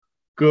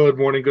Good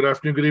morning, good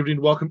afternoon, good evening.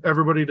 Welcome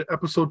everybody to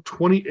episode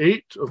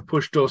 28 of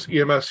Push Dose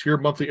EMS, your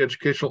monthly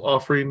educational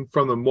offering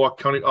from the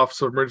Milwaukee County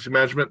Office of Emergency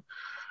Management.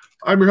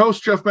 I'm your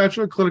host, Jeff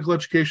Matcha, Clinical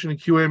Education and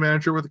QA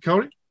Manager with the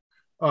county.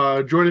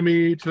 Joining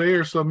me today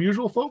are some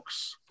usual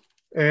folks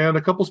and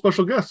a couple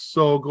special guests.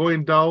 So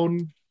going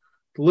down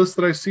the list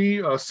that I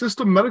see,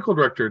 System Medical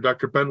Director,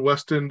 Dr. Ben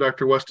Weston.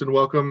 Dr. Weston,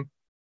 welcome.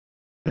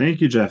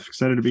 Thank you, Jeff.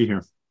 Excited to be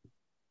here.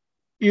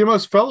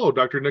 EMS Fellow,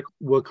 Dr. Nick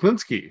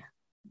Waklinski.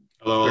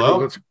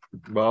 Hello.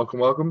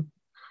 Welcome.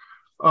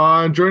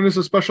 And joining us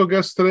as special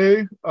guest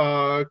today,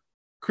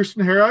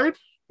 Kristen Harride.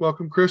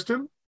 Welcome,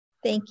 Kristen.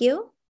 Thank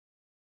you.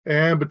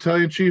 And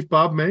Battalion Chief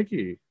Bob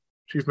Mankey.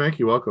 Chief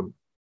Mankey, welcome.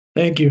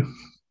 Thank you.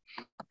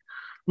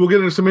 We'll get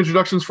into some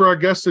introductions for our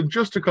guests in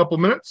just a couple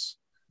minutes.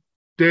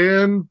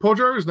 Dan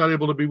Pojar is not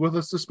able to be with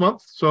us this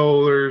month,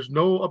 so there's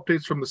no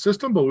updates from the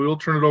system, but we will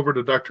turn it over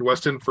to Dr.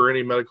 Weston for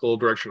any medical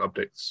direction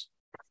updates.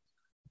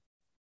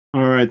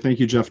 All right.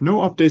 Thank you, Jeff. No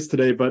updates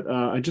today, but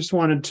I just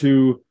wanted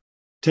to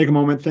take a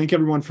moment, thank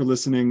everyone for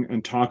listening,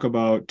 and talk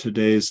about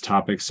today's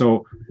topic.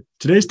 So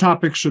today's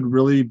topic should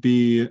really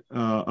be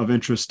of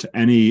interest to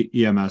any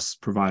EMS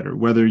provider,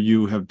 whether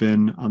you have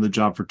been on the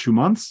job for 2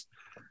 months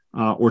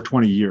or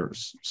 20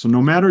 years. So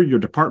no matter your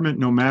department,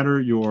 no matter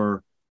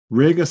your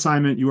rig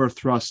assignment, you are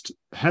thrust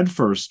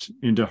headfirst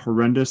into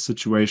horrendous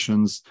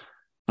situations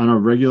on a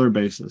regular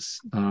basis.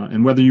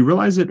 And whether you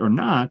realize it or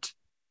not,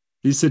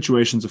 these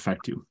situations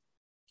affect you.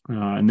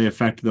 And they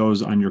affect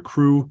those on your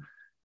crew,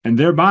 and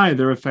thereby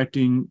they're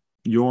affecting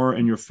your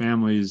and your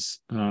families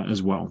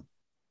as well.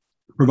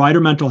 Provider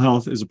mental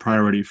health is a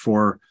priority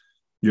for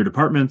your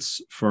departments,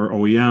 for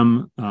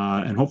OEM,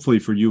 and hopefully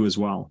for you as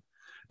well.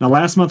 Now,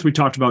 last month we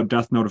talked about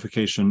death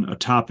notification, a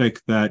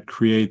topic that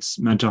creates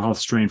mental health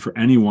strain for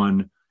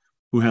anyone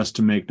who has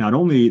to make not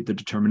only the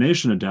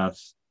determination of death,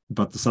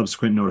 but the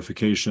subsequent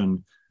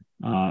notification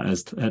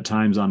as at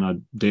times on a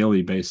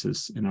daily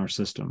basis in our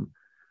system.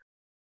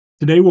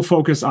 Today, we'll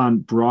focus on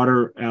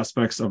broader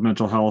aspects of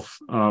mental health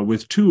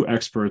with two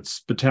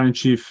experts, Battalion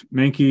Chief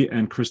Mankey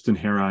and Kristen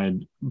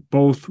Harride,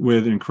 both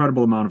with an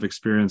incredible amount of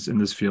experience in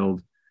this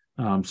field.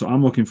 So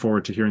I'm looking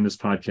forward to hearing this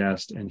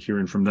podcast and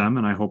hearing from them,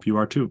 and I hope you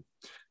are too.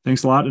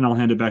 Thanks a lot, and I'll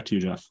hand it back to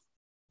you, Jeff.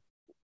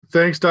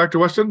 Thanks, Dr.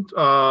 Weston.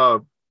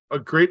 A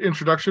great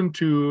introduction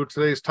to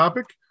today's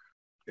topic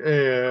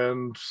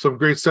and some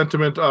great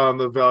sentiment on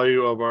the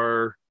value of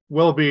our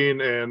well-being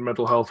and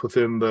mental health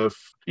within the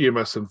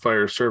EMS and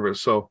fire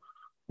service. So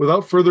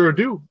without further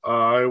ado,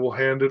 I will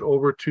hand it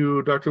over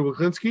to Dr.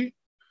 Waklinski,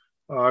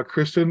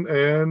 Kristen,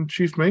 and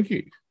Chief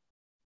Mankey.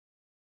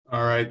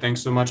 All right.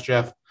 Thanks so much,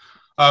 Jeff.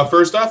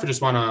 First off, I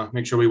just want to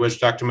make sure we wish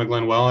Dr.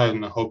 McGlynn well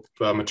and hope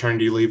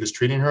maternity leave is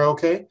treating her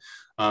okay.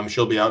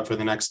 She'll be out for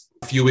the next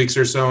few weeks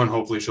or so, and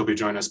hopefully she'll be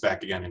joining us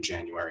back again in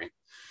January.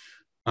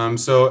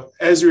 So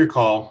as you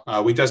recall,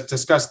 we just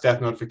discussed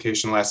death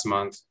notification last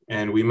month,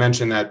 and we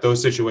mentioned that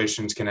those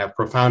situations can have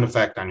profound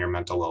effect on your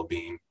mental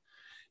well-being.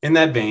 In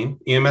that vein,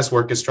 EMS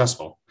work is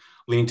stressful,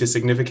 leading to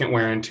significant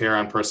wear and tear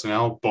on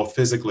personnel, both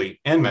physically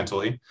and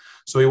mentally.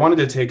 So we wanted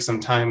to take some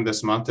time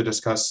this month to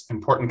discuss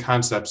important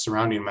concepts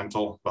surrounding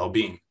mental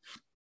well-being.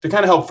 To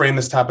kind of help frame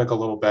this topic a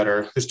little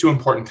better, there's two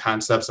important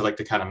concepts I'd like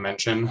to kind of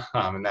mention,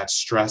 and that's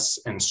stress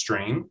and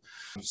strain.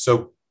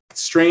 So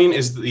strain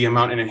is the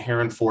amount an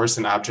inherent force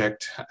an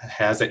object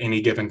has at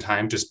any given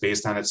time just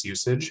based on its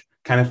usage.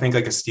 Kind of think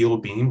like a steel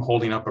beam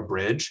holding up a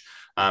bridge.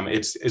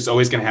 It's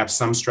always going to have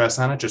some stress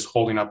on it, just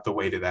holding up the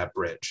weight of that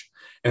bridge.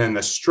 And then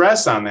the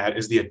stress on that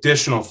is the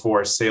additional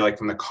force, say like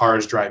from the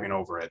cars driving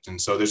over it.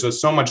 And so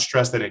there's so much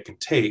stress that it can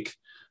take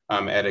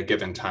at a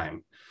given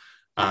time.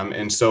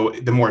 And so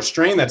the more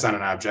strain that's on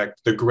an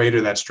object, the greater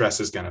that stress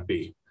is going to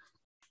be.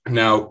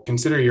 Now,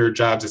 consider your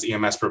jobs as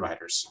EMS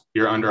providers.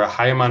 You're under a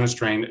high amount of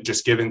strain,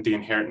 just given the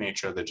inherent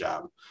nature of the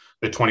job.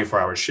 The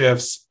 24-hour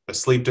shifts, the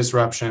sleep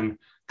disruption,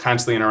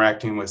 constantly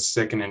interacting with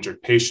sick and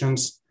injured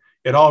patients,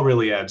 it all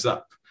really adds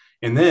up.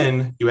 And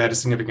then you add a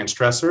significant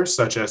stressor,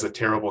 such as a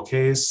terrible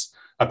case,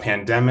 a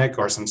pandemic,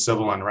 or some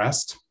civil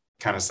unrest,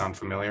 kind of sound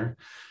familiar.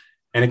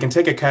 And it can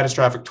take a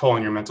catastrophic toll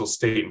on your mental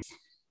state.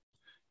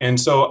 And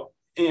so,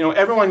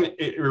 everyone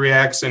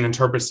reacts and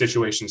interprets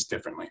situations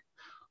differently.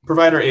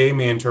 Provider A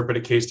may interpret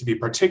a case to be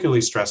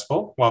particularly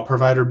stressful, while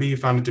Provider B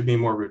found it to be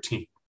more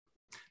routine.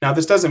 Now,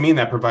 this doesn't mean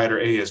that Provider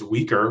A is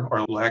weaker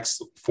or lacks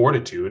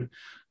fortitude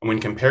when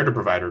compared to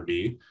Provider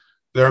B.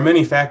 There are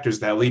many factors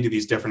that lead to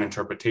these different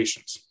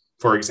interpretations.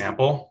 For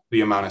example,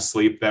 the amount of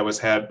sleep that was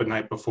had the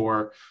night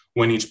before,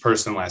 when each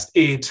person last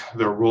ate,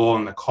 their role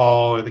in the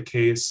call or the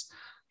case,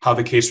 how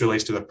the case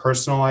relates to their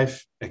personal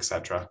life,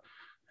 etc.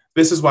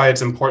 This is why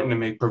it's important to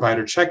make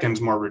provider check-ins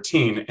more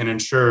routine and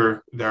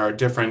ensure there are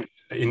different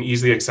and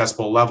easily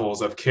accessible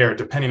levels of care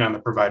depending on the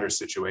provider's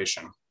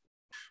situation.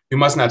 We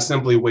must not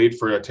simply wait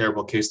for a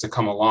terrible case to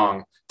come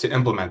along to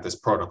implement this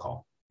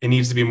protocol. It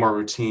needs to be more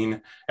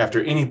routine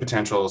after any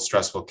potential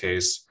stressful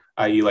case,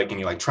 i.e. like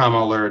any trauma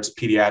alerts,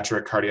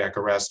 pediatric cardiac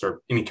arrest,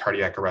 or any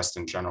cardiac arrest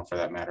in general for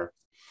that matter.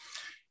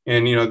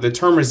 And the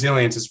term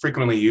resilience is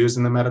frequently used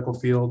in the medical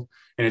field,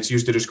 and it's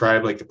used to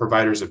describe like the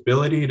provider's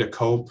ability to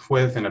cope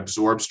with and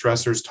absorb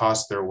stressors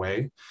tossed their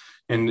way.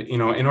 And, in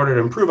order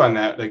to improve on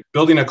that, like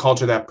building a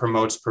culture that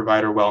promotes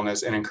provider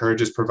wellness and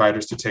encourages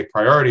providers to take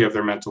priority of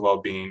their mental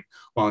well-being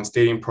while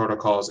instating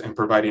protocols and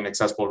providing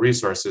accessible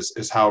resources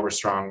is how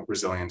strong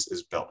resilience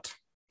is built.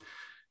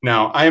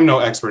 Now, I am no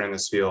expert in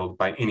this field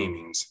by any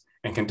means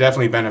and can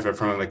definitely benefit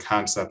from the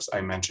concepts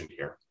I mentioned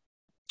here.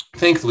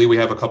 Thankfully, we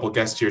have a couple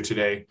guests here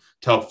today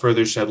to help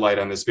further shed light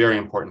on this very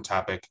important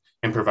topic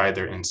and provide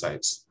their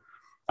insights.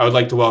 I would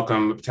like to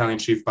welcome Battalion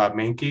Chief Bob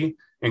Mahnke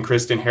and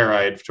Kristen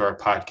Heride to our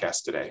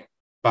podcast today.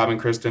 Bob and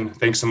Kristen,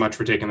 thanks so much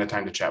for taking the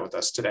time to chat with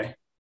us today.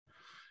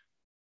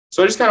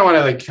 So I just kind of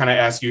want to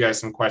ask you guys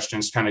some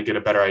questions, kind of get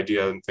a better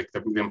idea of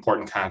the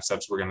important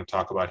concepts we're going to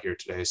talk about here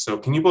today. So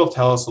can you both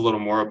tell us a little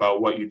more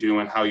about what you do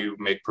and how you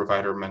make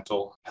provider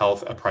mental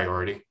health a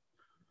priority?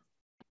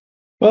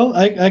 Well,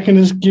 I can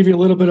just give you a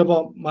little bit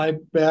about my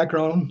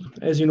background.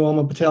 As you know, I'm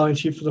a battalion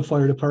chief for the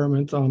fire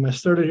department. I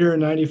started here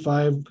in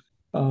 95,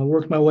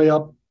 worked my way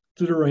up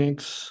through the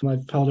ranks.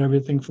 I've held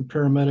everything from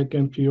paramedic,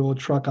 NPO,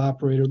 truck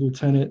operator,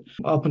 lieutenant,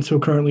 up until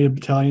currently a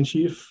battalion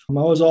chief. I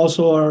was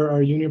also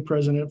our union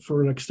president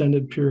for an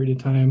extended period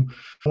of time.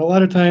 And a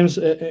lot of times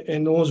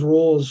in those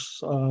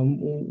roles,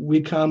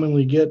 we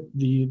commonly get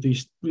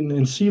these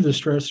and see the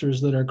stressors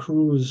that our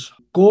crews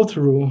go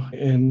through.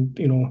 And,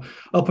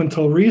 up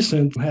until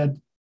recent, had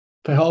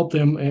to help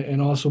them and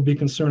also be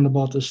concerned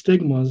about the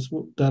stigmas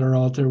that are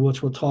out there,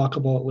 which we'll talk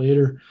about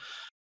later.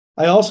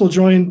 I also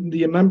joined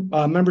the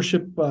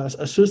membership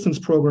assistance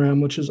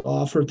program, which is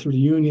offered through the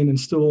union and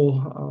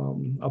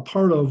still a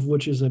part of,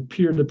 which is a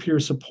peer-to-peer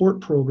support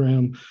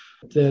program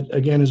that,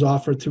 again, is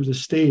offered through the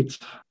state.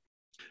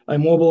 I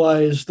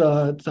mobilized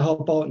to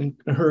help out in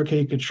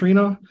Hurricane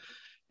Katrina.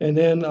 And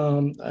then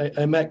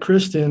I met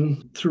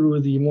Kristen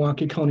through the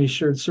Milwaukee County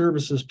Shared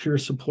Services peer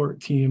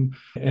support team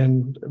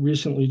and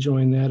recently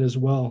joined that as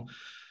well.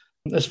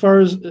 As far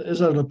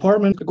as our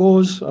department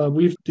goes,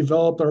 we've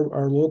developed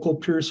our local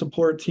peer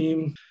support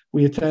team.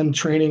 We attend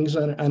trainings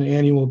on an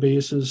annual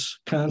basis,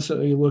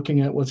 constantly looking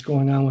at what's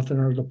going on within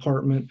our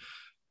department.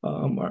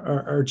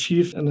 Our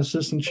chief and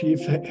assistant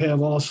chief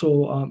have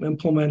also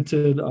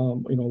implemented,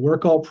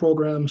 workout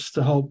programs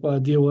to help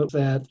deal with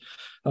that.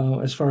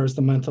 As far as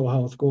the mental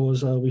health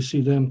goes, we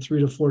see them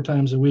 3 to 4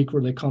 times a week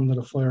where they come to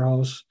the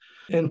firehouse.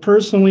 And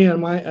personally,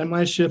 on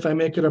my shift, I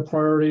make it a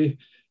priority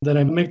that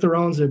I make the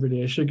rounds every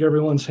day. I shake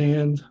everyone's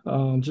hand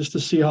just to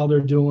see how they're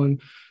doing.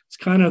 It's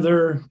kind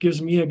of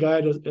gives me a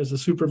guide as a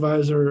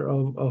supervisor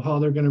of how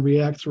they're going to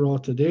react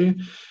throughout the day.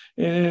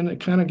 And it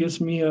kind of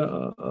gives me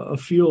a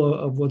feel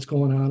of what's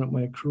going on at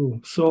my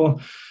crew. So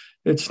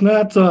it's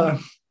not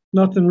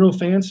nothing real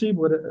fancy,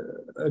 but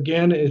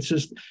again, it's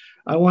just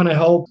I want to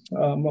help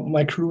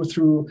my crew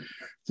through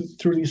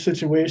these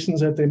situations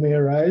that they may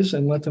arise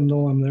and let them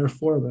know I'm there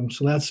for them.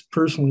 So that's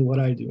personally what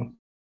I do.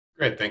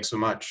 Great. Thanks so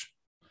much.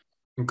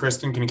 And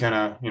Kristen, can you kind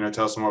of,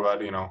 tell us more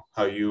about,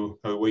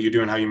 what you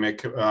do and how you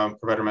make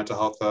provider mental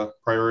health a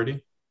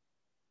priority?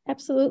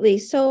 Absolutely.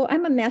 So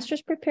I'm a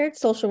master's prepared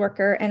social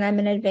worker and I'm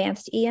an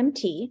advanced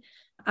EMT.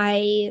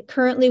 I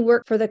currently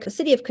work for the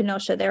city of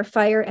Kenosha, their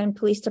fire and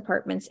police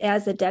departments,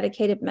 as a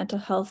dedicated mental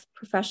health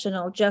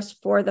professional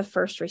just for the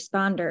first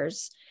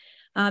responders.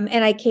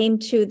 And I came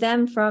to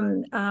them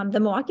from the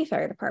Milwaukee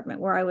Fire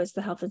Department, where I was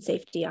the health and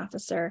safety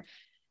officer.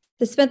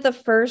 I spent the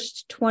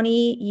first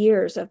 20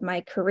 years of my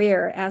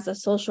career as a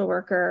social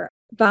worker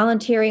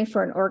volunteering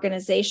for an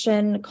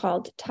organization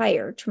called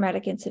TIRE,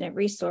 Traumatic Incident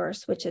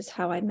Resource, which is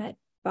how I met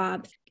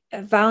Bob.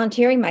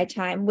 Volunteering my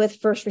time with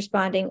first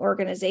responding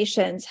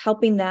organizations,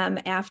 helping them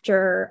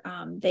after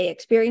they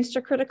experienced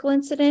a critical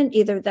incident,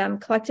 either them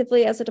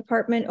collectively as a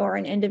department or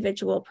an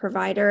individual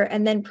provider,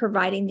 and then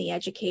providing the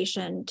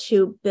education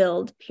to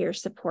build peer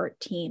support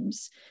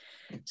teams.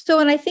 So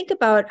when I think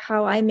about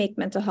how I make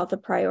mental health a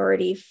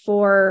priority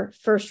for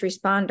first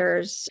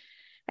responders,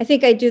 I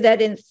think I do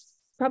that in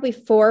probably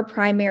 4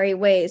 primary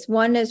ways.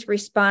 One is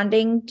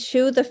responding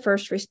to the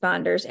first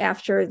responders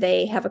after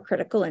they have a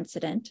critical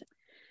incident.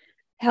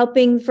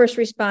 Helping first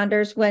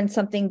responders when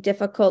something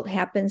difficult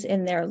happens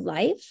in their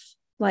life,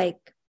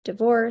 like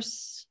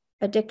divorce,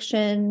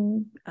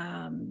 addiction,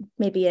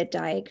 maybe a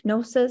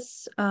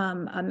diagnosis,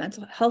 a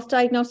mental health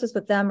diagnosis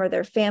with them or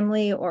their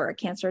family, or a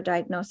cancer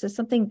diagnosis,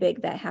 something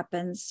big that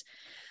happens.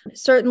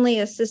 Certainly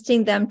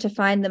assisting them to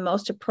find the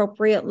most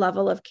appropriate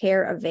level of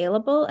care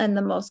available and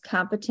the most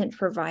competent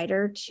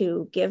provider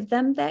to give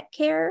them that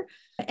care.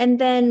 And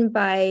then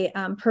by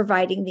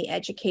providing the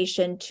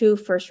education to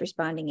first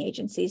responding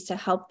agencies to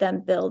help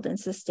them build and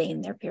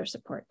sustain their peer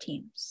support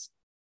teams.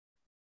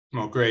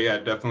 Well, great. Yeah,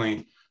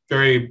 definitely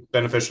very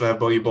beneficial to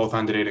have you both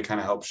on today to kind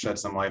of help shed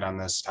some light on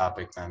this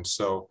topic then.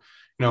 So,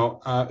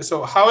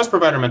 so how has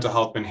provider mental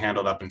health been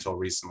handled up until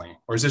recently?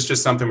 Or is this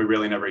just something we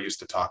really never used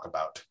to talk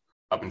about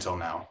up until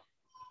now?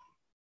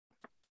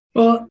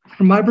 Well,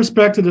 from my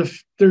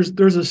perspective,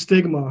 there's a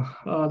stigma.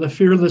 The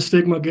fear of the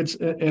stigma gets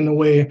in the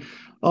way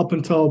up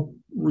until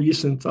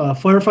recent.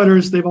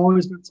 Firefighters, they've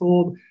always been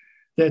told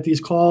that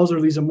these calls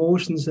or these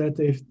emotions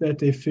that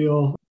they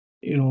feel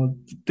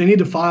they need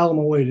to file them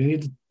away. They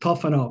need to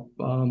toughen up.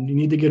 You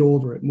need to get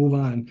over it, move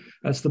on.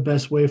 That's the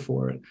best way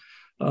for it.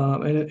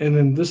 And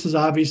then this has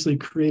obviously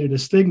created a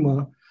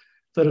stigma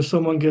that if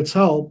someone gets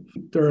help,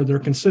 they're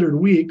considered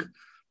weak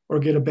or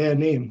get a bad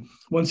name.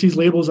 Once these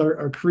labels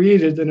are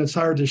created, then it's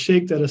hard to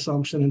shake that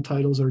assumption and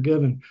titles are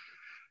given.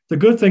 The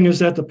good thing is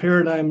that the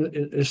paradigm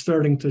is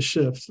starting to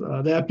shift.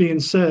 That being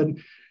said,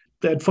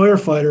 that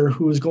firefighter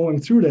who is going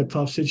through that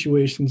tough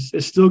situation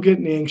is still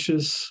getting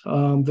anxious.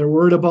 They're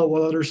worried about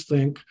what others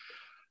think.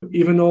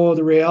 Even though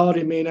the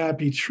reality may not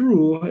be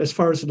true, as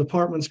far as the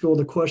departments go,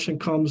 the question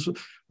comes,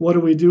 what do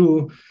we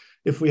do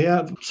if we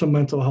have some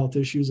mental health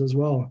issues as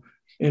well?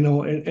 And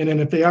then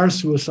if they are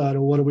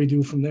suicidal, what do we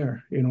do from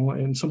there?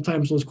 And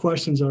sometimes those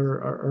questions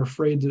are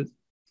afraid that,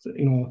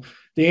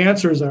 the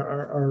answers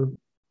are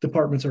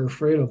departments are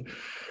afraid of.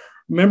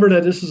 Remember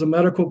that this is a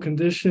medical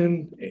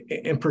condition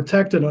and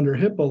protected under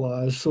HIPAA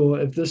laws. So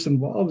if this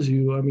involves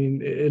you,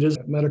 it is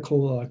a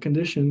medical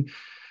condition,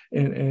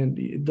 and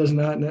it does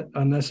not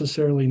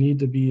unnecessarily need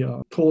to be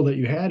told that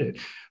you had it.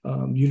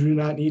 You do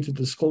not need to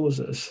disclose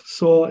this.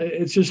 So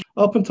it's just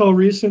up until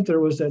recent, there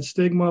was that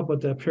stigma,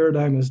 but that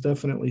paradigm is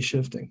definitely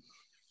shifting.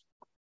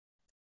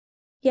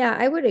 Yeah,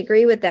 I would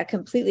agree with that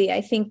completely.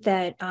 I think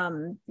that,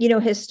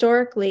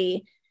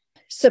 historically,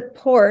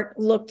 support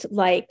looked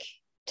like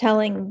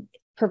telling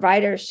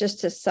providers just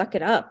to suck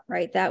it up,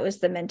 right? That was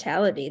the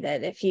mentality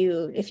that if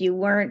you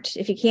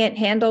can't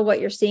handle what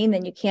you're seeing,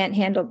 then you can't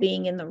handle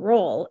being in the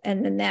role.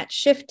 And then that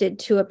shifted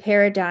to a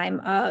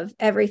paradigm of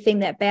everything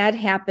that bad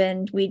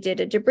happened, we did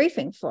a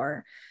debriefing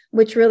for,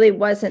 which really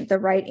wasn't the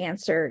right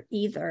answer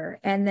either.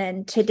 And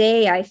then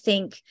today, I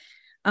think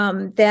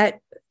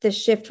that the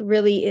shift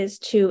really is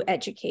to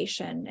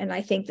education. And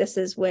I think this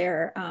is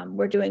where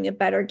we're doing a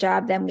better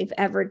job than we've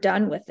ever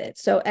done with it.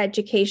 So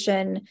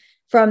education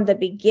from the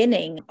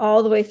beginning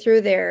all the way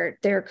through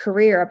their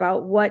career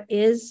about what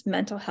is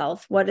mental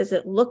health, what does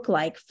it look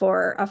like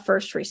for a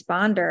first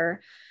responder,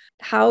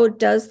 how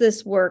does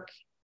this work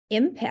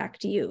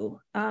impact you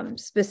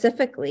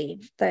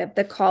specifically,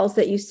 the calls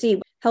that you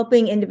see,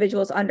 helping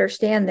individuals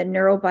understand the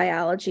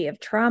neurobiology of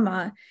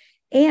trauma.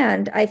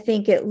 And I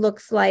think it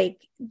looks like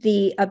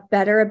a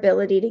better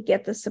ability to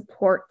get the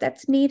support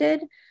that's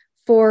needed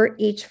for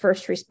each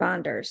first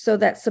responder. So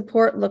that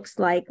support looks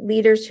like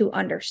leaders who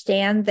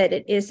understand that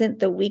it isn't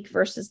the weak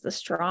versus the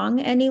strong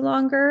any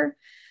longer.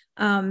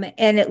 And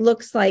it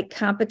looks like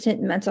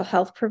competent mental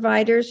health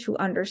providers who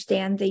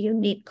understand the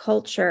unique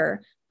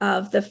culture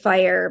of the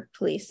fire,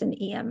 police, and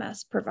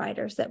EMS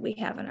providers that we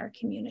have in our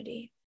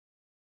community.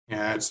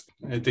 Yeah,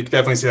 I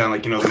definitely see that on,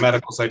 the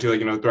medical side too,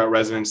 throughout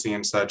residency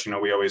and such,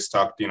 we always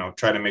talk,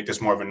 try to make this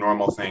more of a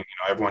normal thing.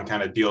 Everyone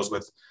kind of deals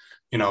with,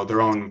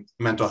 their own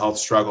mental health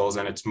struggles,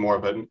 and it's more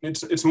of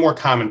it's more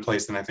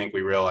commonplace than I think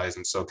we realize.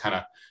 And so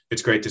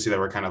it's great to see that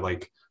we're kind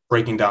of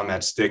breaking down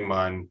that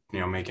stigma and,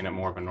 making it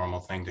more of a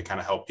normal thing to kind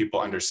of help people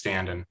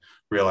understand and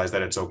realize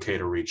that it's okay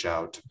to reach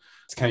out.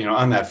 It's kind of,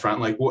 on that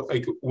front,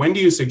 when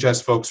do you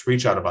suggest folks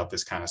reach out about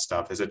this kind of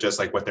stuff? Is it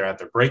just what they're at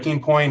their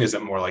breaking point? Is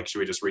it more should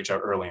we just reach out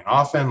early and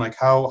often?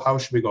 How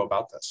should we go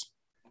about this?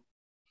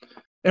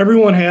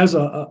 Everyone has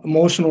a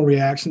emotional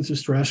reaction to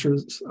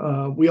stressors.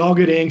 We all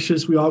get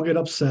anxious. We all get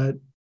upset.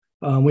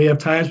 We have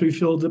times we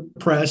feel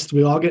depressed.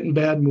 We all get in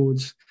bad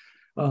moods.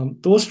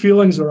 Those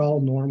feelings are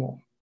all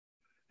normal.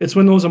 It's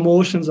when those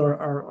emotions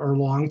are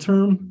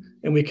long-term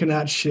and we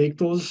cannot shake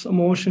those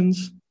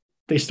emotions,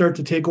 they start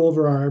to take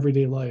over our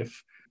everyday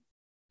life,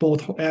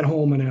 both at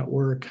home and at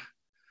work.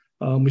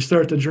 We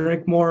start to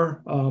drink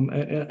more,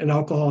 and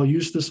alcohol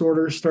use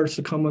disorder starts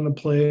to come into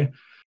play.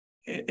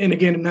 And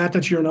again, not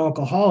that you're an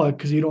alcoholic,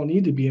 because you don't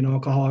need to be an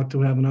alcoholic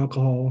to have an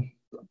alcohol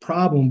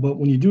problem, but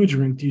when you do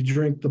drink, you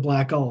drink the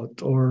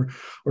blackout or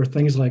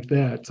things like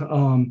that.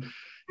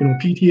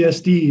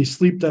 PTSD,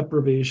 sleep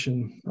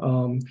deprivation.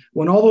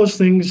 When all those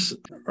things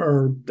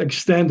are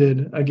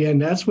extended, again,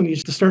 that's when you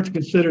start to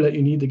consider that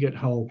you need to get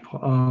help.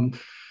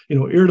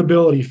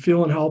 Irritability,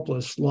 feeling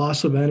helpless,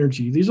 loss of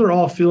energy. These are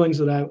all feelings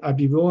that I'd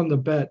be willing to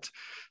bet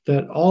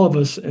that all of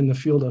us in the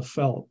field have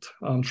felt.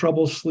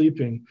 Trouble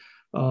sleeping,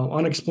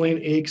 unexplained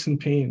aches and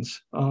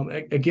pains.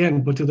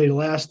 Again, but do they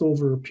last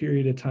over a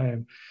period of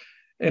time?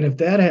 And if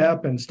that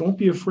happens, don't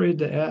be afraid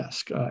to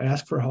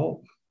ask for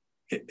help.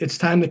 It's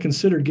time to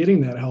consider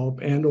getting that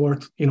help, or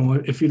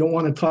if you don't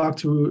want to talk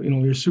to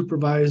your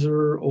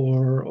supervisor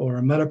or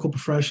a medical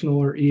professional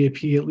or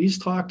EAP, at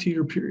least talk to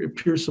your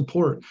peer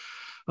support.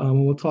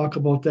 We'll talk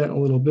about that in a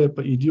little bit,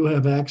 but you do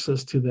have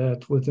access to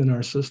that within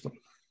our system.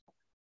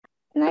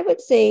 And I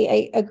would say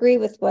I agree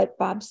with what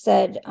Bob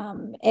said,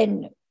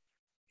 and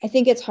I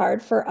think it's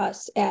hard for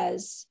us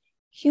as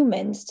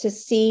humans to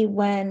see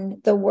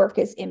when the work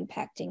is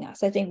impacting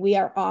us. I think we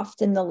are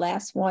often the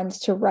last ones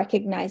to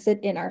recognize it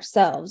in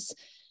ourselves.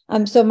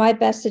 So my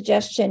best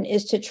suggestion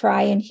is to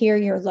try and hear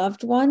your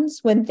loved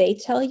ones when they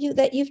tell you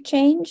that you've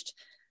changed,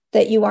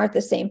 that you aren't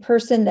the same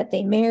person that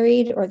they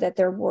married, or that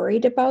they're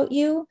worried about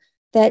you.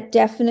 That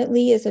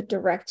definitely is a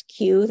direct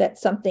cue that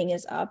something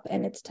is up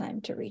and it's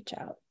time to reach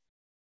out.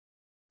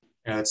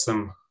 Yeah, it's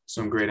some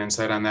some great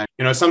insight on that.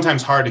 It's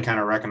sometimes hard to kind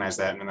of recognize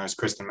that. And as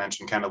Kristen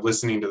mentioned, kind of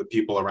listening to the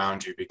people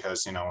around you,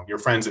 because, your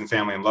friends and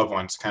family and loved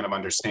ones kind of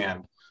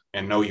understand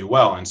and know you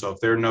well. And so if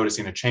they're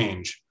noticing a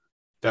change,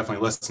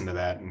 definitely listen to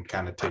that and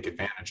kind of take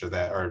advantage of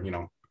that, or,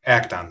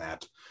 act on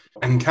that.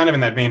 And kind of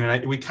in that vein,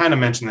 and we kind of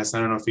mentioned this, I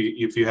don't know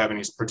if you have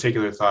any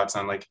particular thoughts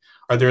on, like,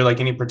 are there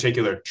like any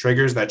particular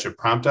triggers that should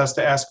prompt us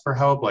to ask for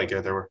help? Like,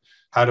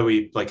 how do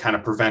we like kind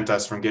of prevent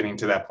us from getting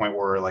to that point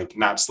where we're like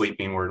not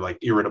sleeping, we're like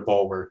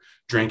irritable, we're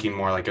drinking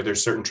more? Like, are there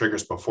certain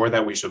triggers before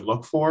that we should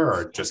look for,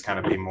 or just kind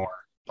of be more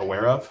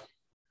aware of?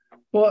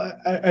 Well,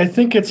 I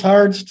think it's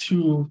hard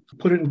to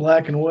put it in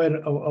black and white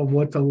of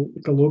what to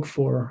look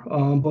for.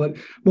 But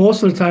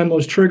most of the time,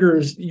 those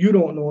triggers, you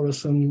don't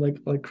notice them.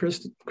 Like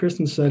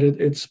Kristen said,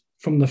 it's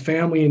from the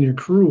family and your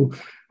crew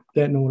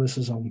that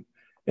notices them.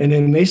 And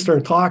then they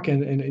start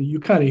talking, and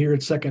you kind of hear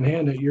it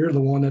secondhand that you're the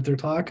one that they're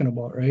talking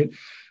about, right?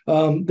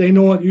 They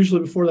know it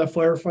usually before that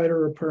firefighter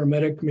or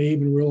paramedic may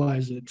even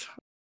realize it.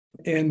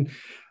 And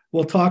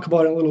we'll talk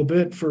about it a little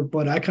bit,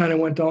 but I kind of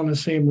went down the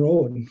same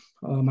road.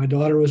 My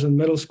daughter was in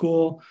middle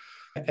school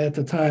at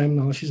the time.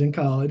 Now she's in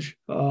college.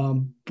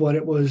 But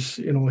it was,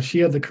 she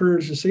had the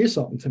courage to say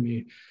something to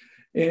me.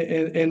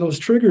 And those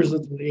triggers,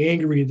 the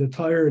angry, the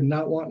tired,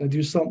 not wanting to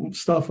do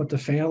stuff with the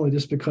family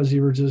just because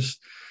you were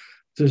just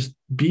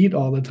beat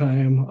all the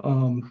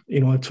time.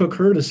 It took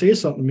her to say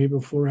something to me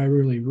before I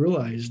really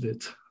realized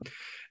it.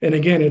 And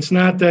again, it's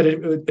not that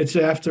it's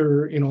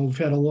after, we've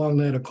had a long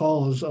night of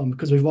calls,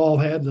 because we've all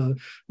had where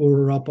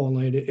we're up all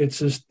night. It's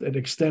just it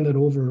extended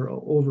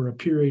over a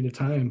period of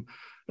time.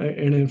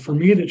 And then for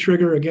me, the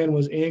trigger again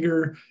was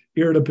anger,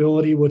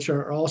 irritability, which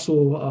are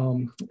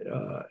also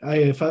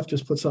IAFF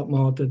just put something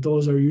out that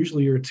those are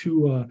usually your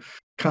two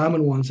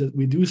common ones that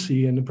we do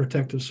see in the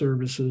protective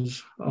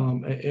services.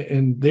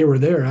 And they were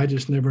there. I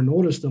just never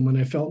noticed them, and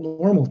they felt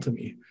normal to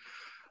me.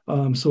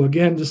 So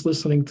again, just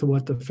listening to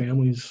what the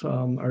families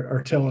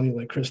are telling you,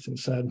 like Kristen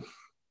said.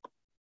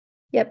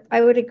 Yep,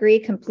 I would agree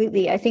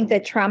completely. I think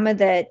that trauma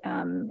that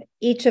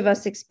each of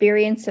us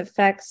experience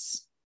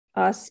affects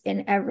us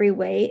in every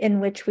way in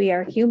which we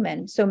are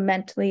human. So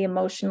mentally,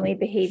 emotionally,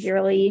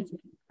 behaviorally,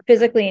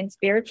 physically, and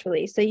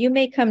spiritually. So you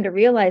may come to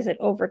realize that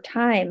over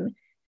time,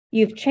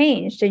 you've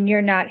changed and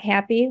you're not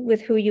happy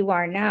with who you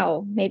are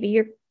now. Maybe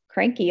you're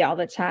cranky all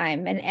the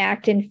time and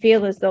act and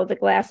feel as though the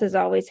glass is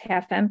always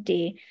half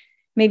empty.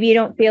 Maybe you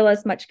don't feel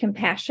as much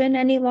compassion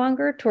any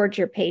longer towards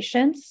your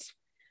patients.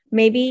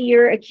 Maybe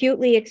you're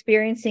acutely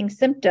experiencing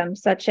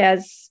symptoms such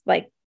as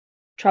like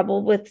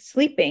trouble with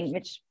sleeping,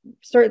 which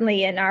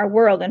certainly in our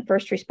world and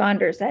first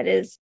responders, that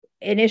is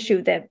an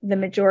issue that the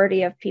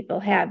majority of people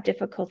have,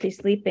 difficulty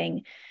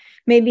sleeping.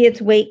 Maybe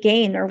it's weight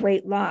gain or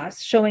weight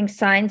loss, showing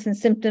signs and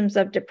symptoms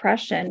of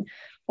depression,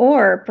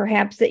 or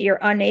perhaps that you're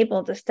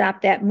unable to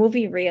stop that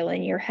movie reel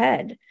in your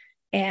head.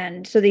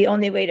 And so the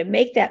only way to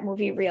make that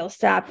movie reel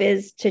stop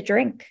is to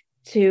drink,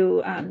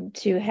 to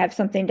have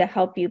something to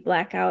help you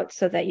black out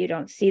so that you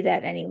don't see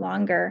that any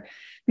longer.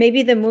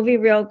 Maybe the movie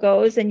reel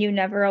goes and you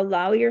never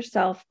allow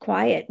yourself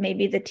quiet.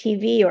 Maybe the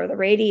TV or the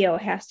radio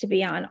has to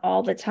be on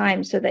all the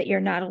time so that you're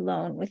not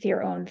alone with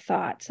your own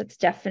thoughts. It's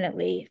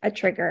definitely a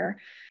trigger.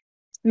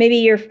 Maybe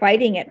you're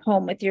fighting at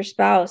home with your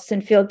spouse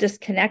and feel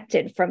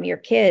disconnected from your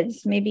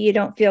kids. Maybe you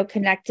don't feel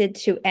connected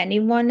to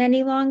anyone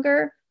any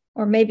longer,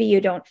 or maybe you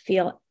don't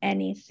feel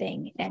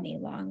anything any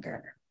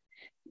longer.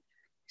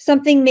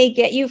 Something may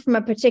get you from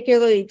a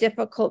particularly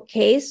difficult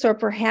case, or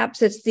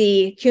perhaps it's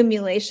the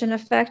accumulation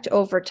effect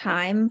over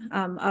time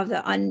of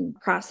the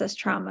unprocessed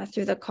trauma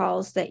through the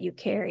calls that you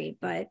carry.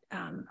 But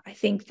I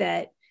think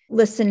that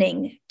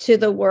listening to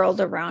the world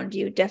around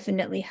you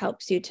definitely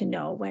helps you to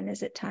know when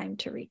is it time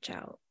to reach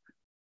out.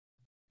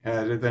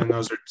 Yeah, then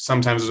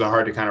sometimes those are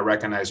hard to kind of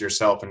recognize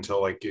yourself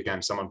until, like,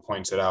 again, someone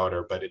points it out,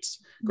 but it's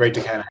great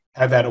to kind of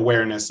have that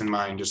awareness in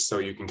mind, just so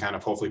you can kind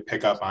of hopefully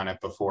pick up on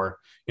it before,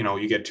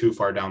 you get too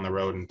far down the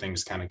road and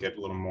things kind of get a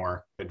little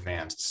more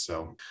advanced.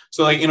 So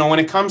like, when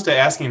it comes to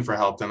asking for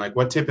help, then like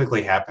what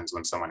typically happens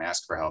when someone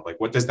asks for help? Like,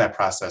 what does that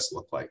process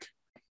look like?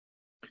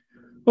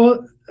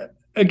 Well,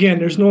 again,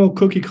 there's no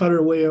cookie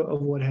cutter way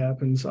of what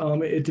happens.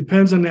 It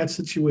depends on that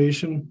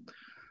situation.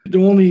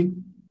 The only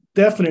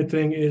definite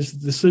thing is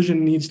the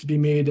decision needs to be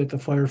made that the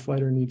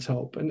firefighter needs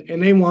help, and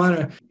they want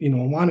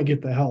to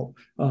get the help.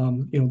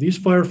 These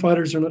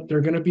firefighters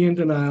they're going to be in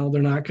denial.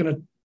 They're not going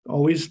to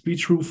always be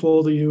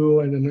truthful to you,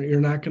 and you're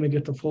not going to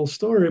get the full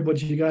story,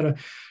 but you got to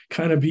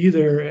kind of be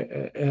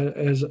there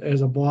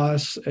as a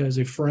boss, as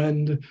a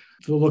friend,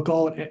 to look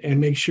out and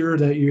make sure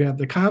that you have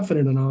the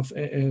confidence enough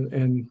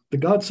and the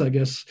guts, I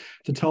guess,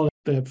 to tell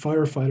that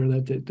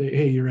firefighter that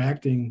hey, you're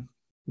acting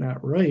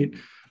not right.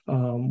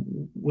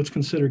 Let's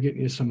consider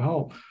getting you some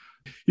help.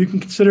 You can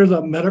consider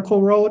the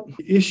medical route.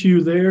 The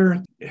issue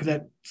there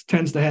that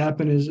tends to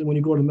happen is when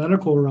you go to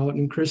medical route,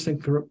 and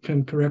Kristen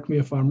can correct me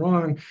if I'm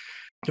wrong,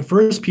 the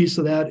first piece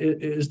of that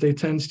is they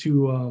tend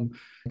to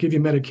give you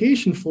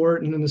medication for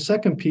it. And then the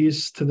second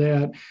piece to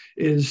that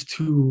is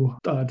to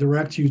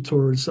direct you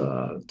towards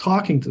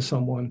talking to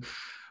someone.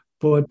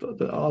 But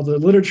all the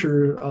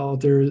literature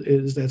out there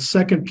is that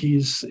second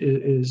piece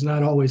is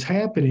not always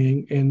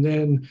happening. And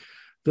then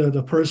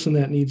the person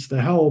that needs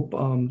the help,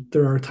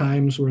 there are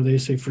times where they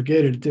say,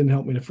 forget it, it didn't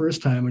help me the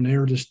first time, and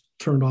they're just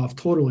turned off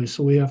totally.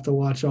 So we have to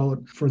watch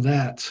out for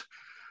that.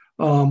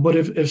 But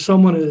if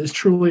someone is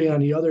truly on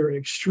the other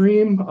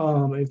extreme,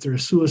 if they're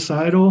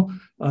suicidal,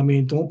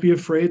 don't be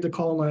afraid to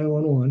call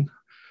 911.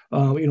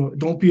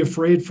 Don't be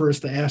afraid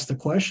first to ask the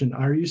question,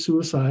 are you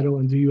suicidal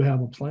and do you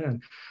have a plan?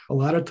 A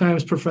lot of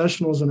times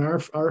professionals in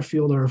our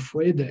field are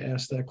afraid to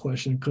ask that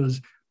question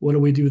because what do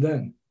we do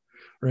then,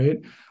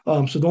 right?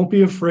 So don't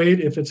be afraid.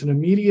 If it's an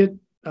immediate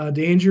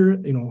danger,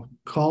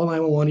 call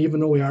 911, even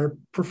though we are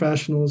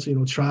professionals,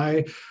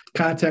 try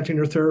contacting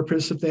your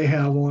therapist if they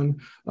have one.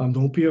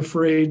 Don't be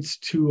afraid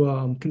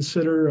to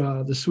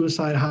consider the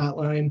suicide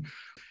hotline.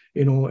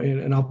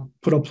 And I'll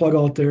put a plug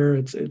out there.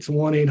 It's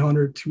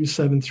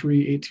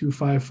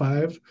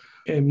 1-800-273-8255.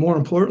 And more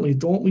importantly,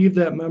 don't leave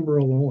that member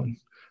alone,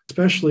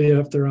 especially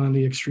if they're on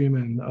the extreme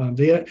end.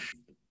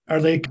 Are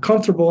they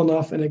comfortable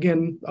enough? And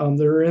again,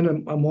 they're in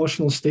an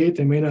emotional state.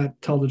 They may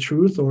not tell the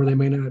truth or they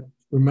may not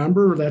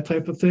remember that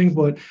type of thing.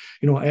 But,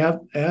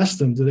 ask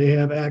them, do they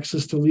have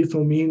access to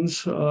lethal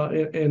means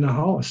in the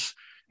house?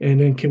 And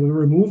then can we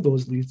remove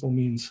those lethal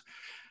means?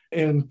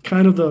 And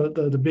kind of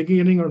the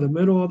beginning or the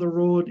middle of the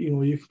road,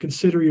 you can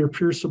consider your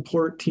peer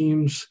support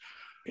teams.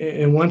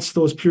 And once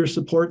those peer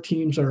support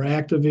teams are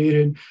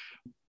activated,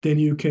 then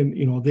you can,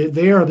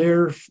 they are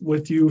there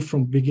with you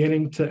from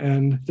beginning to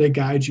end. They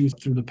guide you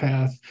through the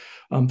path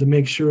to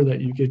make sure that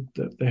you get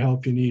the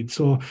help you need.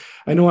 So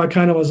I know I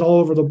kind of was all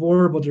over the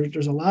board, but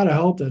there's a lot of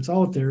help that's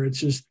out there. It's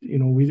just,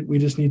 we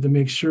just need to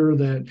make sure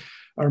that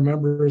our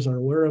members are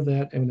aware of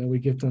that and that we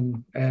give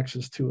them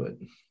access to it.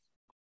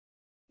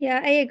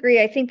 Yeah, I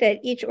agree. I think that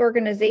each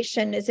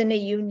organization is in a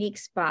unique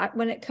spot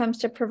when it comes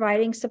to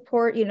providing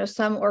support.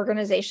 Some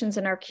organizations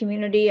in our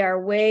community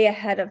are way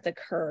ahead of the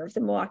curve. The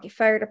Milwaukee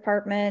Fire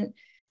Department,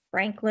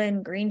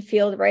 Franklin,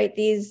 Greenfield, right?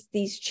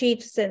 These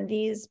chiefs and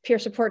these peer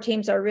support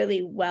teams are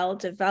really well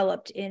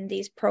developed in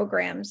these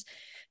programs.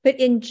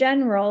 But in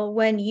general,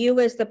 when you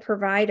as the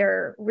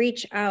provider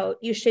reach out,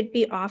 you should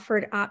be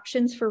offered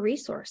options for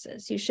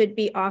resources. You should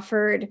be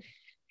offered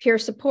peer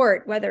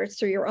support, whether it's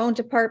through your own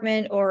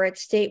department or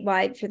it's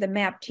statewide through the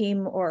MAP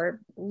team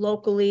or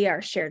locally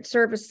our shared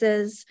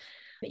services.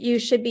 You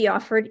should be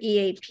offered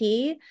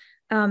EAP,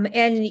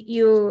 and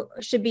you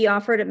should be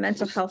offered a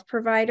mental health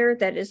provider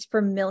that is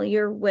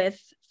familiar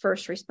with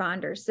first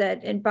responders.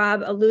 And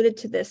Bob alluded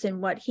to this in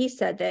what he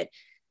said, that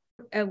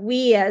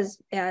we as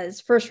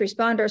first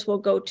responders will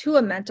go to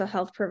a mental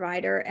health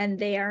provider and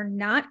they are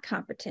not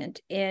competent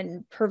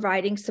in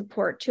providing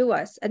support to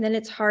us. And then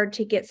it's hard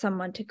to get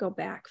someone to go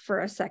back for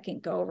a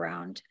second go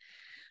around.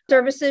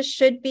 Services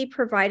should be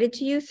provided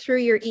to you through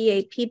your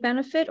EAP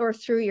benefit or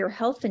through your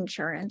health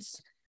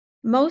insurance.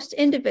 Most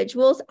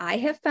individuals I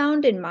have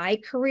found in my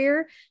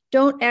career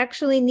don't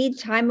actually need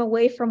time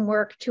away from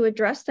work to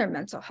address their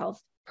mental health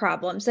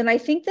problems. And I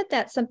think that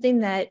that's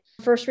something that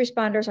first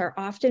responders are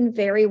often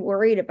very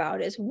worried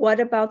about, is what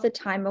about the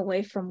time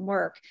away from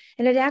work?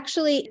 And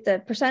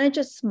the percentage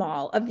is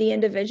small of the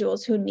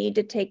individuals who need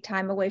to take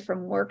time away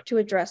from work to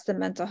address the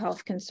mental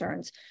health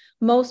concerns.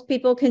 Most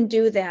people can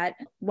do that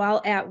while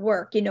at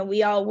work.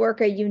 We all work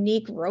a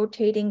unique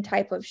rotating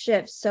type of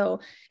shift. So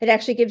it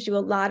actually gives you a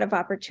lot of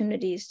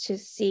opportunities to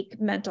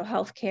seek mental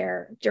health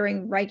care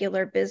during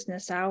regular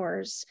business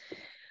hours.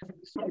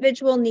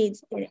 Individual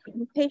needs an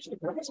inpatient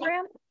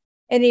program,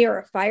 and you're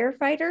a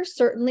firefighter,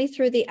 certainly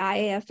through the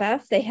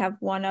IAFF, they have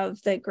one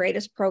of the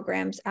greatest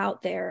programs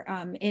out there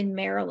in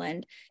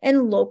Maryland.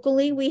 And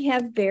locally, we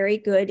have very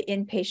good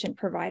inpatient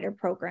provider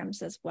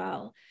programs as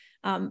well.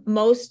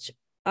 Most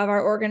of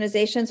our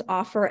organizations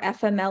offer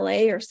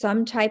FMLA or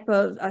some type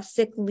of a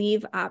sick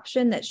leave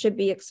option that should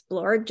be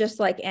explored,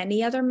 just like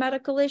any other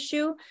medical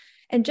issue.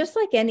 And just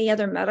like any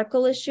other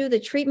medical issue, the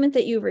treatment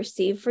that you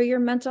receive for your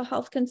mental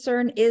health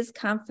concern is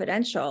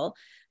confidential.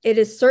 It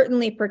is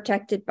certainly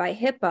protected by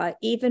HIPAA,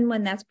 even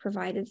when that's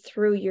provided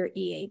through your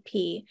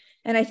EAP.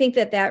 And I think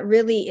that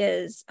really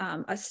is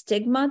a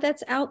stigma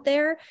that's out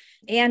there.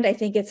 And I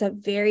think it's a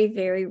very,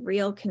 very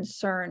real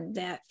concern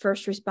that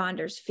first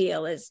responders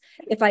feel is,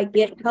 if I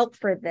get help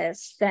for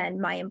this,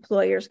 then my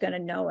employer is going to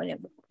know and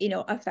it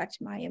affect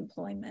my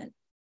employment.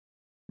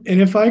 And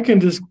if I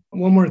can just,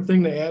 one more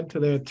thing to add to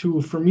that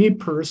too, for me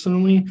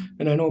personally,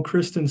 and I know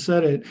Kristen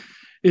said it,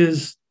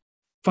 is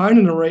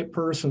finding the right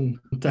person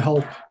to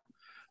help.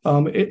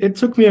 It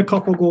took me a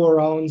couple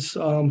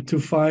go-arounds to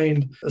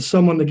find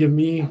someone to give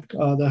me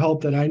the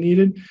help that I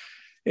needed.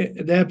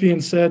 That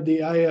being said, the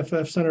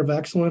IAFF Center of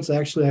Excellence,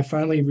 actually,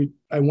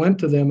 I went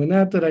to them, and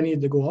not that I needed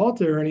to go out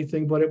there or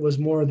anything, but it was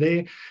more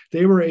they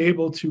were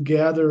able to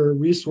gather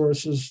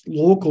resources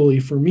locally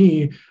for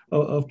me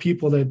of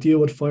people that deal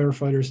with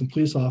firefighters and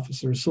police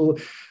officers. So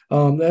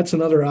that's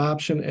another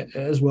option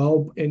as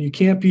well. And you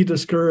can't be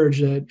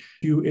discouraged that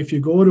if you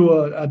go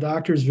to a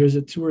doctor's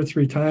visit 2 or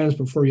 3 times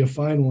before you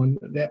find one,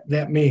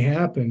 that may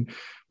happen.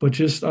 But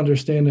just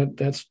understand that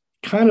that's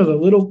kind of the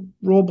little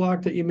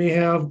roadblock that you may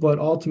have, but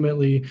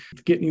ultimately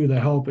getting you the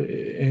help,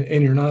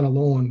 and you're not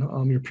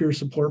alone. Your peer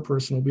support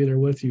person will be there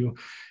with you,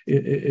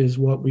 is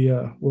what we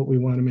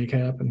want to make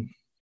happen.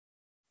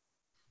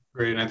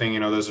 Great. And I think,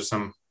 those are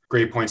some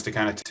great points to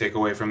kind of take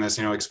away from this,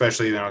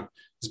 especially,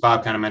 as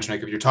Bob kind of mentioned,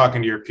 like if you're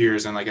talking to your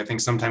peers, and like, I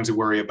think sometimes we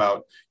worry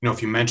about,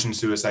 if you mention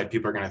suicide,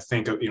 people are going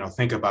to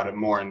think about it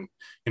more. And,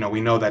 we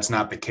know that's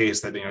not the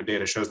case, that,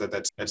 data shows that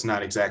that's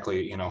not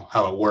exactly,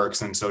 how it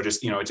works. And so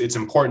just, it's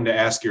important to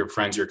ask your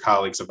friends, your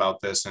colleagues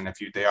about this. And if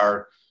they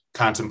are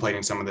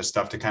contemplating some of this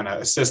stuff, to kind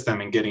of assist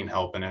them in getting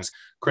help. And as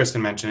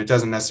Kristen mentioned, it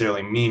doesn't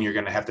necessarily mean you're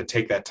going to have to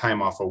take that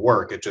time off of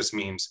work. It just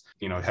means,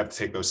 have to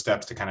take those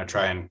steps to kind of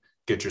try and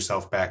get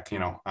yourself back,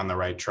 on the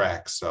right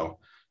track. So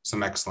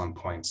some excellent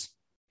points.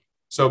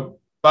 So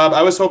Bob,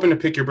 I was hoping to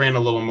pick your brain a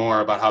little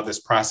more about how this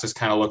process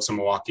kind of looks in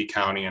Milwaukee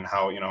County, and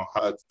how,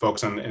 how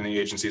folks in the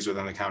agencies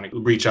within the county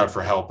reach out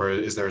for help, or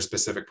is there a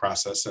specific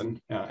process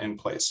in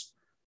place?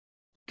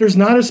 There's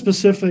not a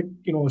specific,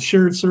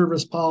 shared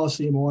service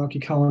policy in Milwaukee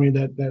County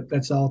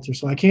that's out there.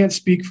 So I can't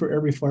speak for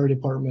every fire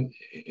department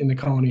in the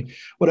county.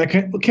 What I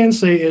can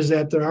say is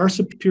that there are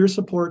peer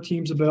support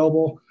teams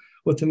available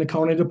within the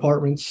county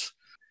departments.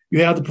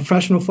 You have the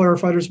Professional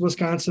Firefighters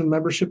Wisconsin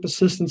Membership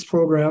Assistance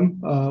Program,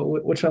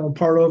 which I'm a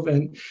part of,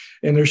 and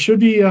there should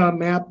be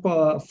MAP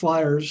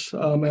flyers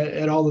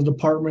at all the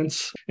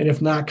departments. And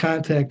if not,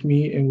 contact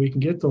me and we can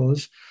get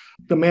those.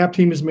 The MAP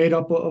team is made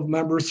up of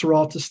members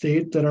throughout the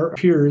state that are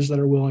peers that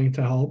are willing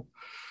to help.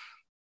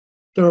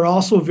 There are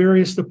also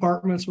various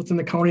departments within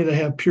the county that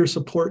have peer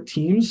support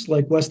teams,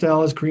 like West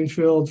Allis,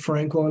 Greenfield,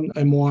 Franklin,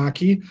 and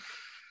Milwaukee.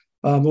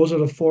 Those are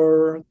the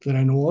 4 that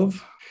I know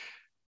of.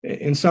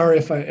 And sorry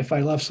if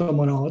I left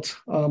someone out.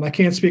 I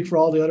can't speak for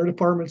all the other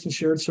departments and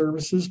shared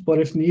services, but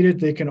if needed,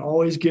 they can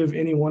always give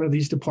any one of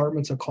these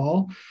departments a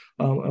call,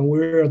 and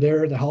we're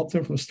there to help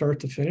them from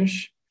start to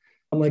finish.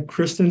 Like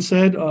Kristen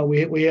said,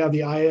 we have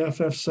the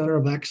IAFF Center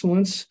of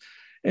Excellence,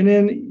 and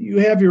then you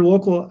have your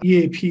local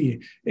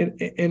EAP.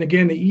 And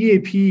again, the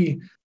EAP,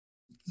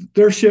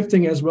 they're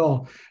shifting as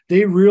well.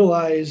 They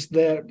realize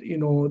that,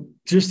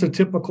 just a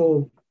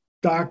typical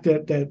doc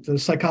that the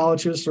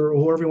psychologist or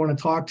whoever you want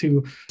to talk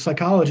to,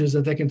 psychologists,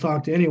 that they can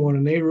talk to anyone,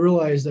 and they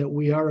realize that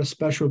we are a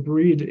special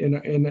breed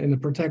in the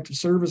protective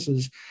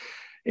services.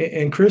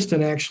 And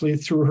Kristen, actually,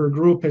 through her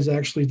group, has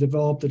actually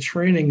developed a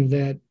training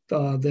that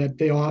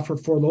they offer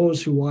for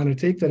those who want to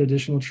take that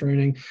additional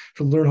training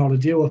to learn how to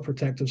deal with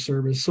protective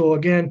service. So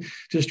again,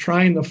 just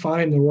trying to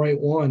find the right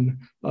one,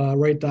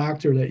 right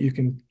doctor that you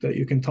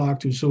can talk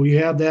to. So you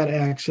have that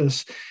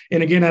access.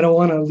 And again, I don't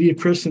want to leave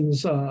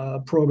Kristen's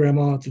program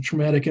out, the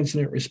Traumatic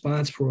Incident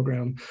Response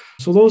Program.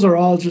 So those are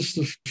all just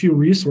a few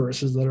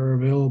resources that are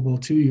available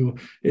to you.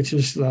 It's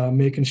just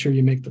making sure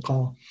you make the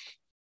call.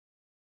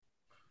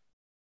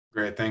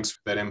 Great. Thanks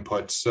for that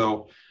input.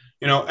 So,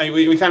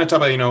 we kind of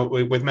talk about,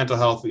 with mental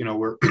health,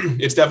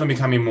 it's definitely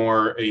becoming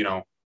more,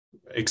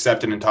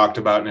 accepted and talked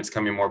about, and it's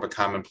becoming more of a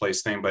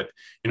commonplace thing. But,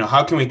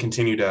 how can we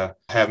continue to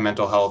have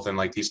mental health and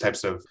like these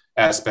types of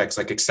aspects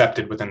like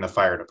accepted within the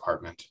fire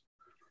department?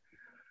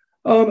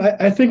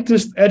 I think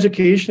this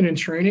education and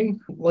training,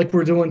 like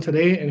we're doing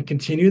today, and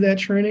continue that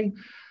training,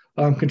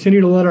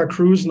 continue to let our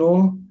crews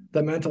know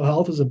that mental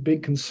health is a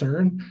big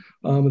concern.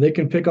 They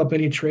can pick up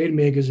any trade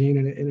magazine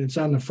and it's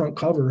on the front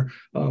cover.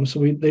 So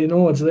they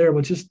know it's there,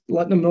 but just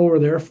letting them know we're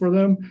there for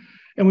them.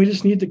 And we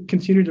just need to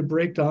continue to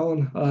break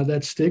down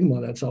that stigma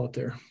that's out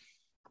there.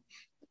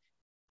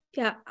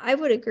 Yeah, I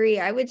would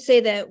agree. I would say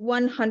that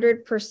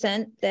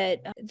 100%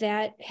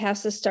 that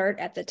has to start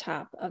at the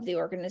top of the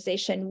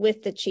organization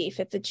with the chief.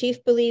 If the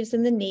chief believes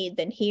in the need,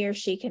 then he or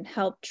she can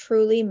help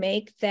truly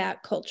make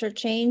that culture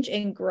change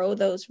and grow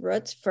those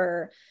roots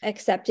for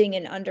accepting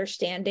and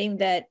understanding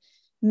that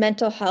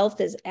mental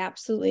health is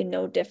absolutely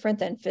no different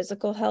than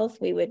physical health.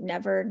 We would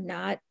never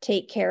not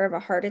take care of a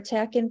heart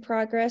attack in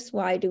progress.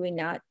 Why do we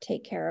not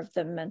take care of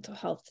the mental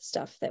health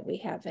stuff that we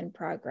have in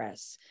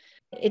progress?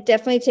 It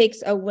definitely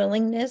takes a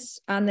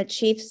willingness on the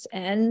chief's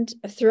end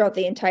throughout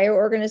the entire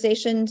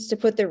organizations to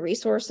put the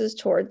resources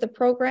toward the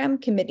program,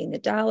 committing the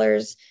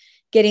dollars,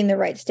 getting the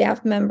right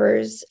staff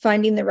members,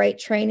 finding the right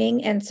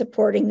training, and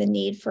supporting the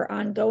need for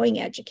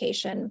ongoing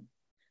education.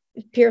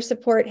 Peer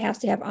support has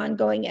to have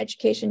ongoing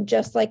education,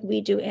 just like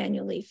we do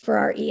annually for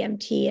our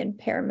EMT and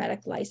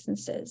paramedic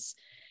licenses.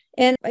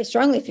 And I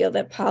strongly feel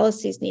that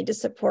policies need to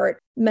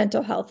support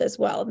mental health as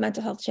well,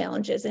 mental health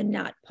challenges, and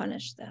not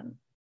punish them.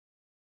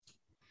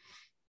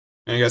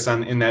 And I guess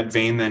in that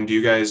vein, then, do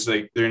you guys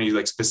are there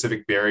any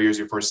specific barriers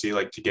you foresee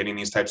to getting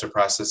these types of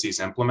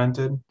processes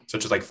implemented,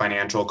 such as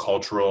financial,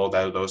 cultural,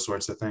 those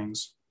sorts of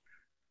things?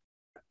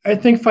 I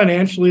think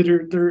financially,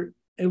 they're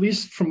at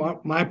least from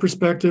my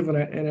perspective,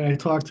 and I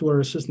talked to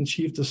our assistant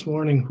chief this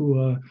morning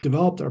who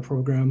developed our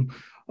program.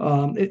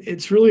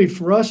 It's really,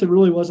 for us, it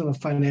really wasn't a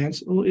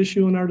financial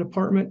issue in our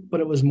department, but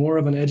it was more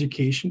of an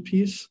education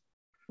piece.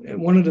 And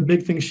one of the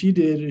big things she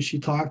did is she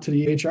talked to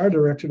the HR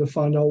director to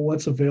find out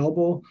what's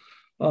available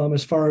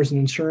as far as an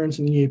insurance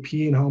and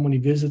EAP and how many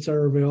visits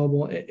are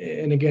available.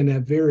 And again,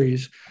 that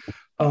varies.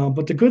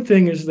 But the good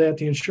thing is that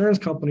the insurance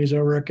companies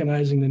are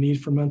recognizing the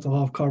need for mental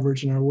health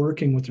coverage and are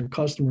working with their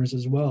customers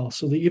as well.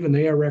 So even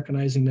they are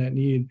recognizing that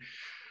need.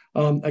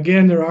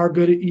 Again, there are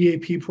good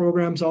EAP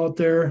programs out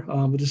there,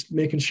 but just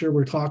making sure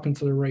we're talking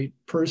to the right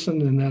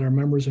person and that our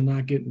members are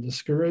not getting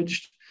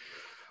discouraged.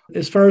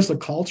 As far as the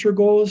culture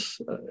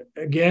goes,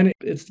 again,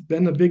 it's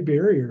been a big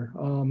barrier.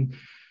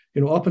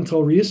 Up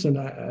until recent,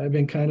 I've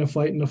been kind of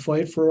fighting the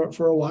fight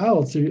for a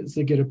while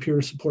to get a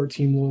peer support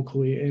team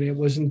locally. And it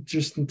wasn't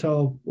just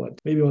until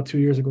maybe about 2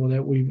 years ago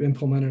that we've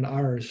implemented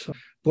ours.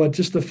 But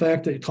just the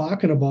fact that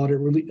talking about it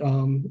really,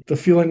 the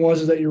feeling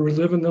was that you were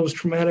reliving those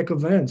traumatic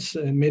events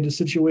and made the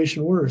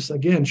situation worse.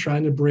 Again,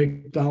 trying to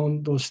break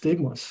down those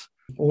stigmas.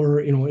 Or,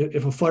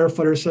 if a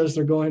firefighter says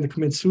they're going to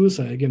commit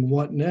suicide, again,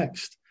 what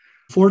next?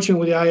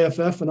 Fortunately,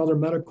 IFF and other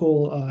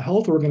medical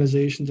health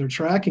organizations are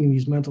tracking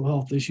these mental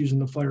health issues in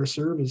the fire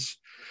service.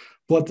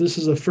 But this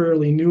is a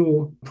fairly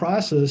new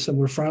process, and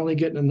we're finally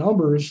getting the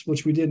numbers,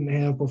 which we didn't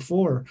have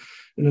before.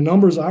 And the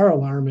numbers are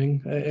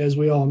alarming, as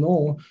we all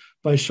know,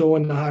 by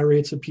showing the high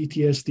rates of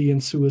PTSD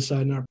and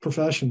suicide in our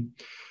profession.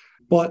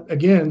 But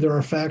again, there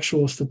are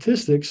factual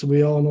statistics.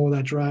 We all know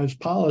that drives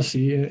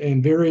policy,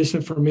 and various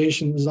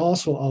information is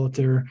also out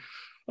there.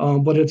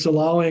 But it's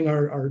allowing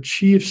our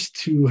chiefs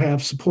to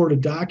have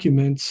supported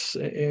documents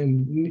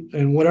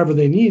and whatever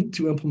they need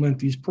to implement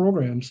these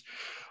programs.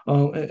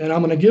 And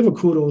I'm going to give a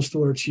kudos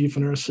to our chief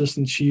and our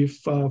assistant chief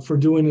for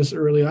doing this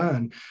early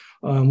on.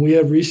 We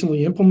have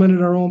recently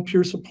implemented our own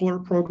peer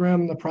support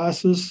program in the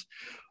process.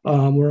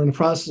 We're in the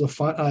process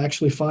of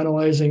actually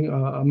finalizing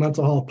a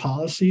mental health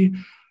policy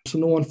so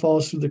no one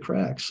falls through the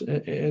cracks.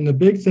 And the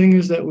big thing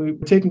is that we're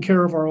taking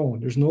care of our own.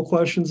 There's no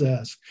questions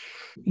asked.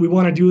 We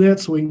want to do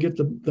that so we can get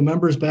the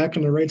members back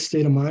in the right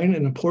state of mind,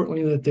 and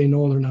importantly, that they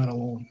know they're not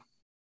alone.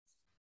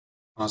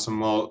 Awesome.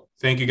 Well,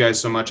 thank you guys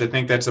so much. I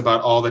think that's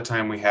about all the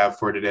time we have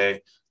for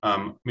today.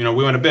 We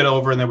went a bit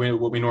over than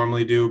what we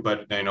normally do,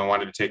 but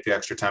wanted to take the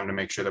extra time to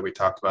make sure that we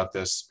talked about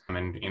this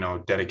and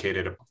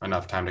dedicated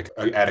enough time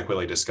to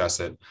adequately discuss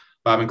it.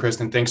 Bob and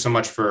Kristen, thanks so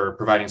much for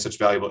providing such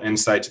valuable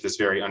insight to this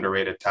very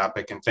underrated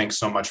topic. And thanks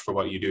so much for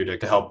what you do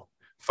to help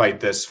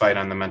fight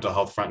on the mental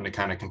health front and to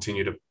kind of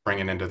continue to bring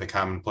it into the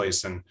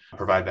commonplace and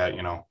provide that,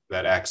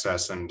 that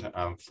access and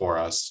for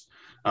us.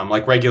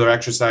 Like regular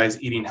exercise,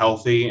 eating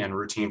healthy, and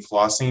routine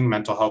flossing,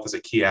 mental health is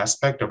a key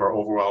aspect of our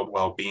overall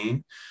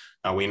well-being.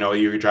 We know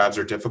your jobs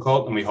are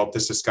difficult, and we hope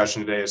this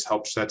discussion today has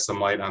helped shed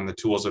some light on the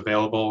tools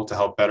available to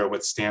help better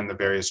withstand the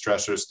various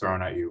stressors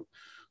thrown at you.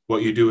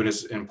 What you do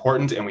is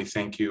important, and we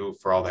thank you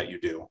for all that you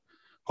do.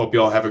 Hope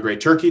you all have a great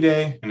Turkey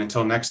Day, and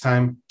until next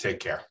time, take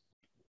care.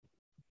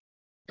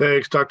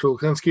 Thanks, Dr.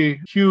 Lipinski.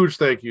 Huge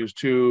thank yous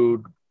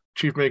to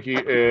Chief Mackey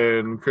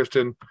and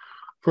Kristen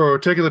for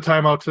taking the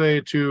time out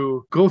today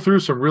to go through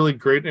some really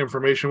great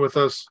information with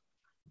us,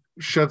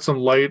 shed some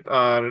light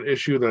on an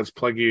issue that's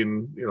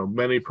plaguing,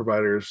 many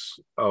providers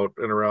out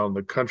and around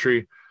the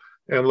country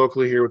and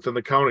locally here within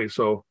the county.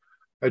 So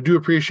I do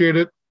appreciate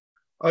it.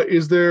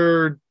 Is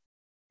there,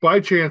 by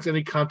chance,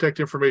 any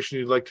contact information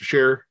you'd like to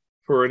share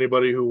for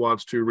anybody who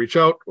wants to reach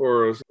out,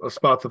 or a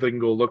spot that they can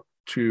go look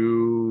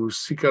to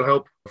seek out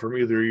help from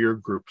either of your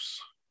groups?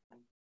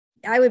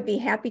 I would be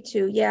happy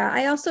to. Yeah,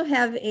 I also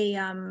have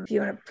if you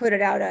want to put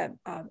it out,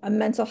 a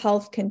mental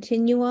health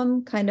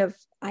continuum, kind of,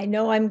 I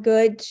know I'm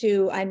good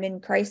to I'm in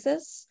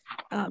crisis.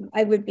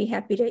 I would be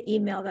happy to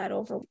email that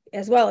over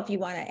as well if you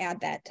want to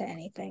add that to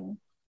anything.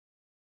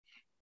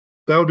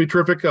 That would be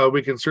terrific.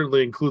 We can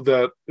certainly include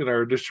that in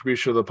our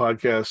distribution of the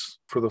podcast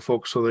for the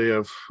folks so they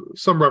have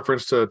some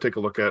reference to take a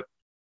look at.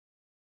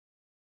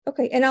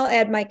 Okay, and I'll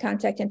add my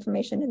contact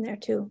information in there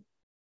too.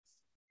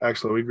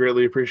 Excellent. We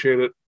greatly appreciate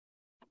it.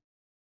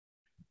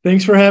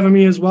 Thanks for having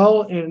me as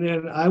well. And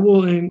then I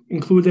will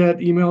include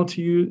that email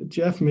to you,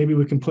 Jeff. Maybe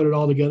we can put it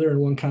all together in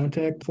one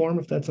contact form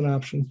if that's an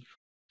option.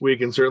 We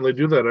can certainly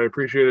do that. I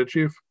appreciate it,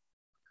 Chief.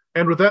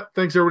 And with that,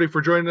 thanks everybody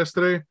for joining us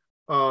today.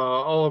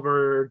 All of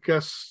our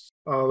guests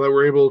that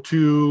were able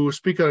to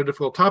speak on a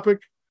difficult topic.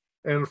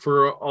 And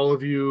for all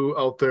of you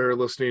out there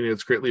listening,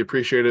 it's greatly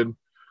appreciated.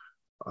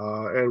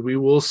 And we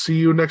will see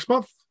you next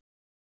month.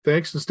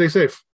 Thanks and stay safe.